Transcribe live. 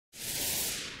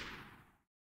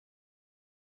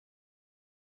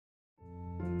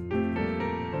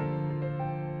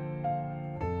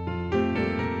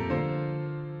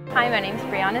Hi, my name is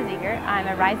Brianna Ziegert. I'm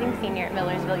a rising senior at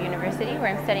Millersville University,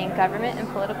 where I'm studying government and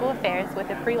political affairs with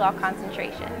a pre-law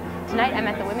concentration. Tonight I'm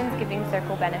at the Women's Giving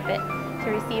Circle benefit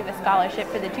to receive a scholarship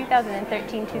for the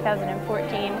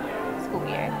 2013-2014 school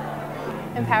year.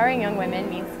 Empowering young women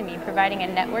means to me providing a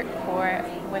network for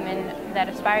women that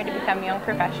aspire to become young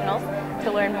professionals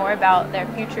to learn more about their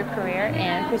future career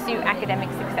and pursue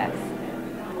academic success.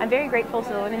 I'm very grateful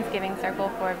to the Women's Giving Circle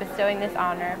for bestowing this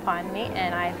honor upon me,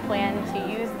 and I plan to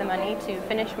use the money to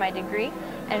finish my degree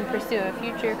and pursue a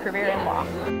future career in law.